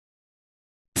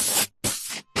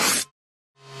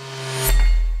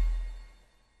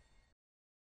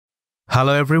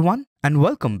Hello everyone and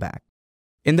welcome back.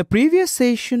 In the previous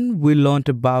session, we learned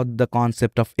about the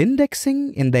concept of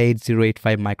indexing in the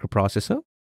 8085 microprocessor.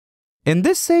 In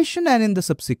this session and in the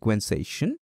subsequent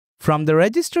session, from the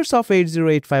registers of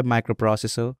 8085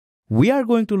 microprocessor, we are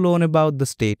going to learn about the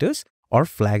status or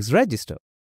flags register.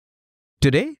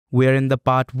 Today, we are in the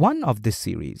part 1 of this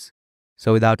series.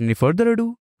 So without any further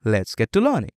ado, let's get to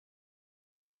learning.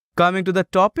 Coming to the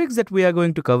topics that we are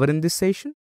going to cover in this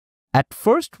session. At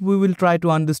first, we will try to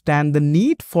understand the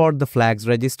need for the flags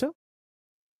register,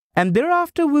 and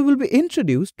thereafter we will be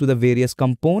introduced to the various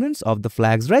components of the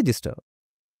flags register.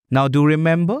 Now do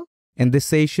remember, in this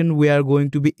session we are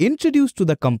going to be introduced to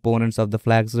the components of the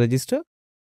flags register.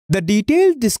 The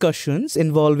detailed discussions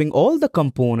involving all the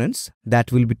components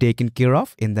that will be taken care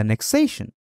of in the next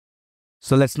session.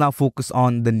 So let's now focus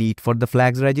on the need for the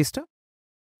flags register.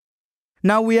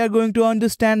 Now we are going to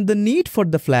understand the need for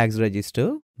the flags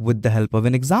register with the help of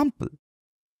an example.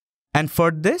 And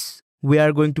for this, we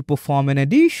are going to perform an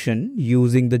addition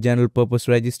using the general purpose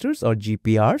registers or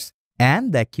GPRs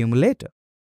and the accumulator.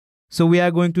 So we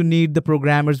are going to need the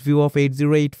programmer's view of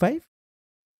 8085.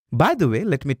 By the way,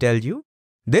 let me tell you,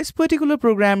 this particular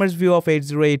programmer's view of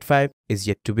 8085 is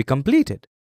yet to be completed.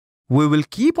 We will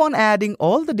keep on adding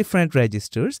all the different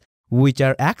registers which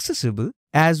are accessible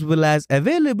as well as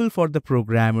available for the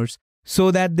programmers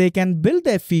so that they can build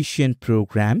efficient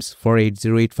programs for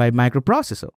 8085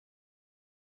 microprocessor.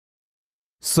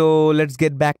 So let's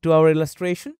get back to our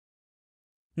illustration.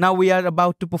 Now we are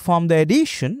about to perform the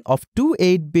addition of two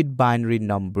 8-bit binary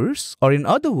numbers, or in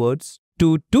other words,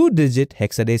 two 2-digit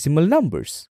hexadecimal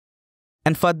numbers.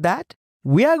 And for that,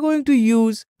 we are going to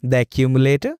use the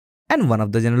accumulator and one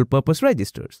of the general purpose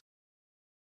registers.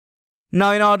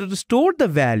 Now, in order to store the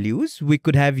values, we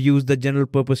could have used the general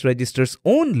purpose registers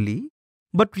only,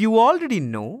 but you already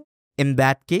know, in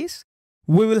that case,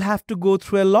 we will have to go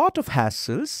through a lot of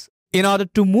hassles in order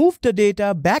to move the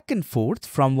data back and forth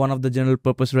from one of the general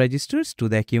purpose registers to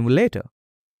the accumulator.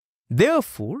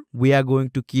 Therefore, we are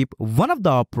going to keep one of the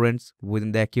operands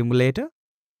within the accumulator,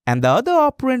 and the other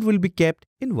operand will be kept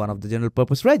in one of the general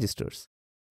purpose registers.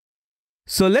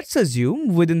 So let's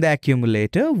assume within the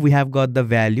accumulator, we have got the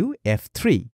value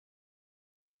F3.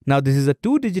 Now this is a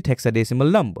 2-digit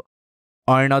hexadecimal number,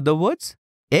 or in other words,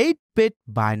 8-bit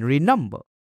binary number.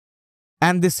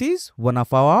 And this is one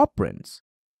of our operands.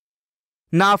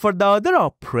 Now for the other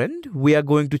operand, we are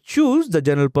going to choose the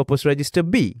general purpose register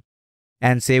B,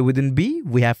 and say within B,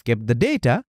 we have kept the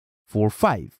data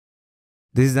 45.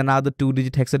 This is another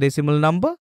 2-digit hexadecimal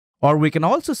number, or we can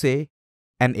also say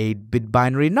an 8-bit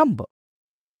binary number.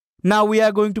 Now we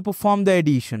are going to perform the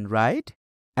addition, right?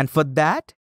 And for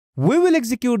that, we will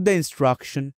execute the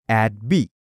instruction add B.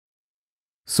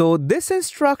 So this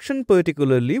instruction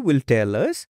particularly will tell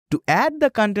us to add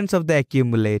the contents of the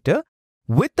accumulator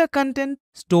with the content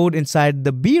stored inside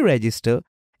the B register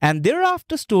and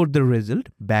thereafter store the result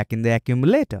back in the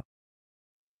accumulator.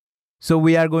 So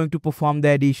we are going to perform the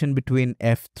addition between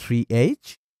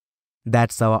F3H,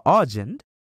 that's our origin,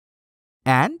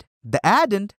 and the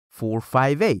addend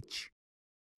 45H.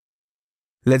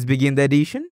 Let's begin the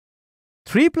addition.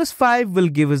 3 plus 5 will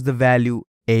give us the value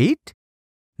 8.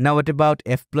 Now what about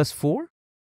F plus 4?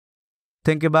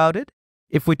 Think about it.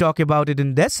 If we talk about it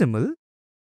in decimal,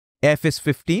 F is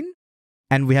 15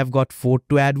 and we have got 4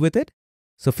 to add with it.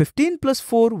 So 15 plus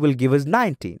 4 will give us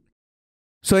 19.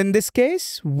 So in this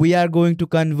case, we are going to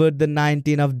convert the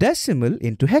 19 of decimal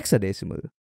into hexadecimal.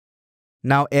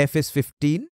 Now F is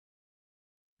 15.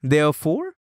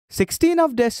 Therefore, 16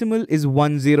 of decimal is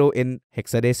 10 in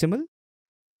hexadecimal.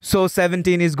 So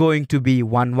 17 is going to be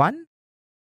 11,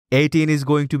 18 is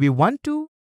going to be 12,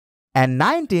 and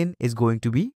 19 is going to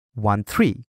be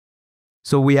 13.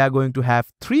 So we are going to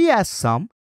have 3 as sum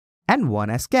and 1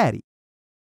 as carry.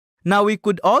 Now we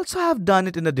could also have done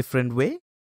it in a different way.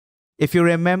 If you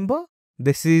remember,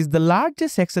 this is the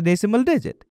largest hexadecimal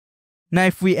digit. Now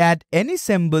if we add any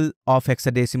symbol of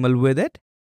hexadecimal with it,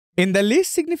 in the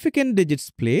least significant digits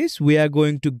place, we are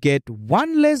going to get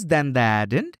 1 less than the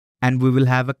addend and we will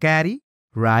have a carry,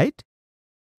 right?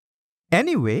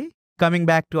 Anyway, coming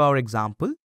back to our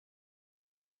example,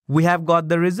 we have got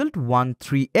the result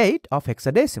 138 of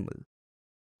hexadecimal.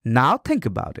 Now think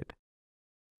about it.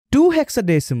 2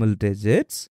 hexadecimal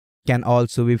digits can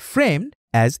also be framed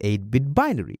as 8-bit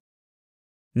binary.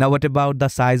 Now what about the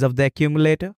size of the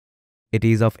accumulator? It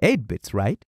is of 8 bits,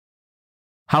 right?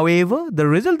 However, the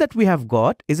result that we have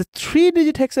got is a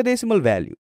 3-digit hexadecimal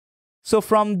value. So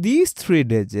from these 3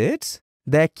 digits,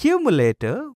 the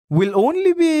accumulator will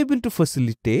only be able to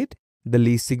facilitate the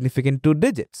least significant 2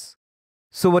 digits.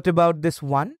 So what about this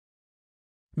 1?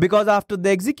 Because after the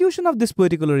execution of this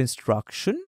particular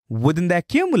instruction, within the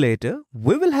accumulator,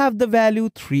 we will have the value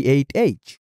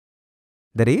 38H.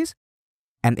 That is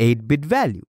an 8-bit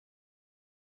value.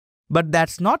 But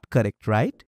that's not correct,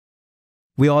 right?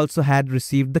 We also had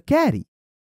received the carry.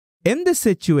 In this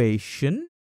situation,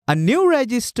 a new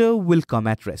register will come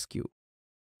at rescue.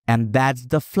 And that's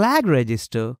the flag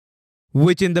register,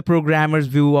 which in the programmer's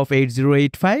view of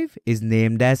 8085 is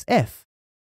named as F.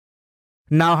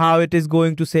 Now how it is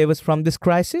going to save us from this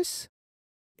crisis?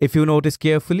 If you notice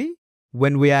carefully,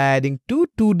 when we are adding two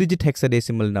 2-digit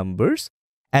hexadecimal numbers,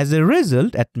 as a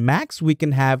result, at max we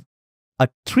can have a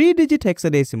 3-digit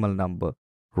hexadecimal number,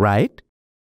 right?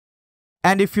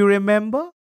 And if you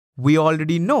remember, we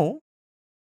already know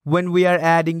when we are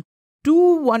adding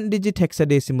two 1-digit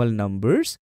hexadecimal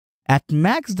numbers, at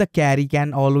max the carry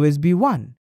can always be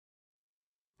 1.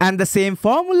 And the same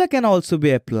formula can also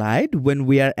be applied when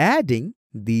we are adding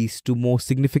these two most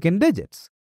significant digits,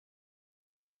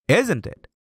 isn't it?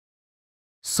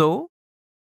 So,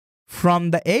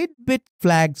 from the 8-bit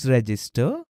flags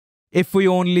register, if we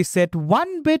only set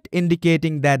 1 bit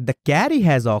indicating that the carry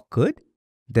has occurred,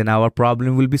 then our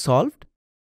problem will be solved.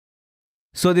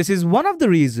 So this is one of the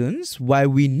reasons why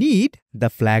we need the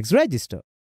flags register.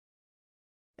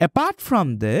 Apart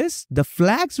from this, the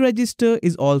flags register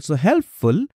is also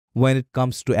helpful when it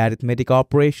comes to arithmetic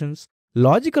operations,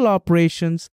 logical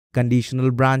operations,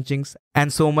 conditional branchings,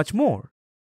 and so much more.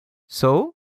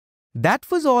 So,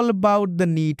 that was all about the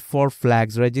need for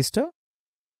flags register.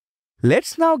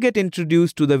 Let's now get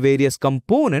introduced to the various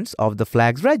components of the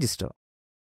flags register.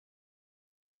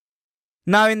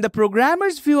 Now in the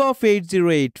programmer's view of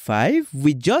 8085,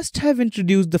 we just have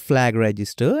introduced the flag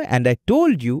register and I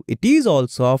told you it is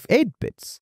also of 8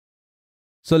 bits.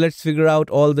 So let's figure out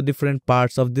all the different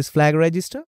parts of this flag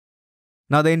register.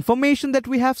 Now the information that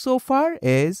we have so far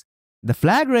is the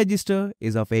flag register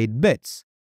is of 8 bits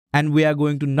and we are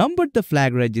going to number the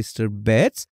flag register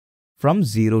bits from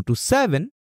 0 to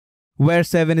 7, where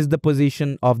 7 is the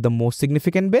position of the most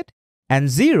significant bit and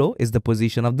 0 is the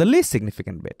position of the least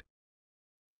significant bit.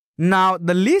 Now,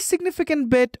 the least significant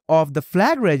bit of the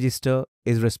flag register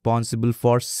is responsible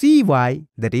for CY,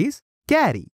 that is,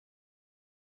 carry.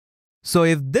 So,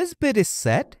 if this bit is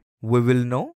set, we will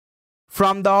know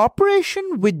from the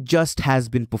operation which just has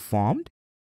been performed,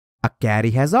 a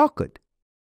carry has occurred.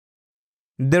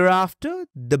 Thereafter,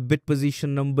 the bit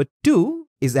position number 2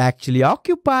 is actually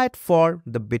occupied for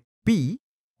the bit P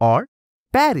or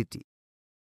parity.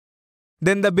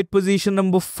 Then the bit position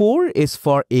number 4 is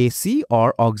for AC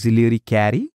or auxiliary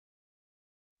carry.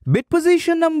 Bit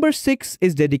position number 6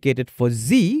 is dedicated for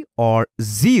Z or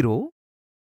 0.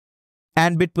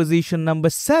 And bit position number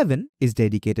 7 is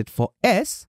dedicated for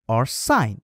S or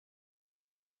sign.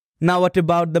 Now what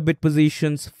about the bit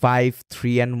positions 5,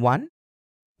 3 and 1?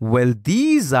 Well,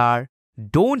 these are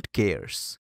don't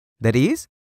cares. That is,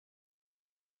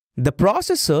 the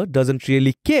processor doesn't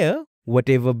really care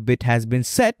whatever bit has been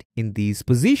set in these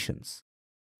positions.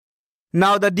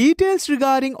 Now the details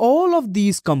regarding all of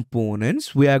these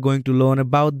components, we are going to learn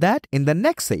about that in the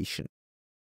next session.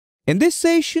 In this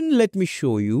session, let me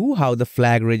show you how the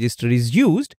flag register is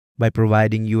used by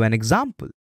providing you an example.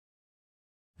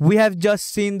 We have just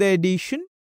seen the addition,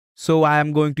 so I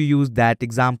am going to use that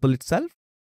example itself.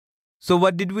 So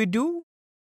what did we do?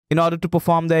 In order to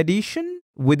perform the addition,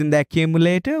 within the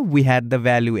accumulator, we had the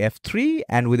value F3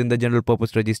 and within the general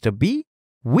purpose register B,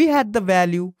 we had the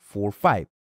value 45.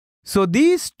 So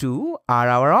these two are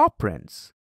our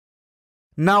operands.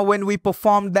 Now when we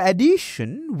performed the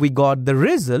addition, we got the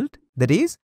result, that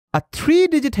is a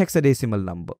 3-digit hexadecimal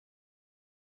number.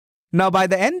 Now by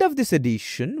the end of this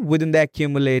addition, within the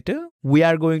accumulator, we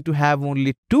are going to have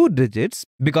only 2 digits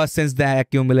because since the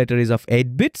accumulator is of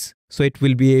 8 bits, so it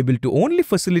will be able to only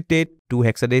facilitate 2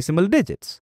 hexadecimal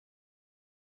digits.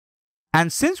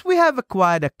 And since we have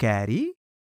acquired a carry,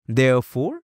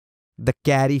 therefore, the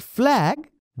carry flag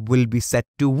will be set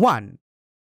to 1.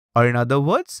 Or in other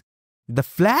words, the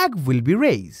flag will be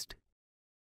raised.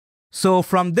 So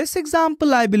from this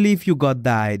example, I believe you got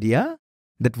the idea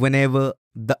that whenever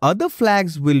the other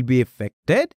flags will be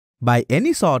affected by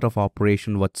any sort of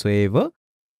operation whatsoever,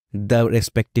 the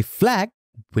respective flag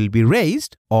will be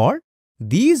raised or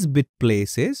these bit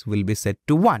places will be set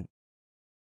to 1.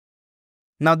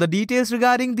 Now the details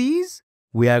regarding these,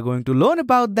 we are going to learn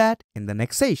about that in the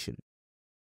next session.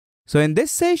 So in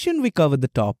this session, we covered the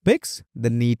topics, the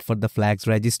need for the flags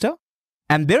register,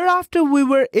 and thereafter we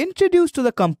were introduced to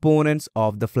the components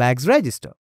of the flags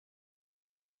register.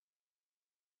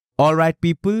 Alright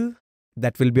people,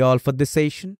 that will be all for this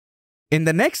session. In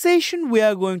the next session, we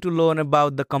are going to learn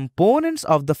about the components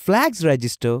of the flags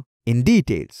register in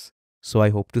details. So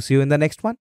I hope to see you in the next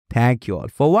one. Thank you all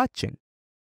for watching.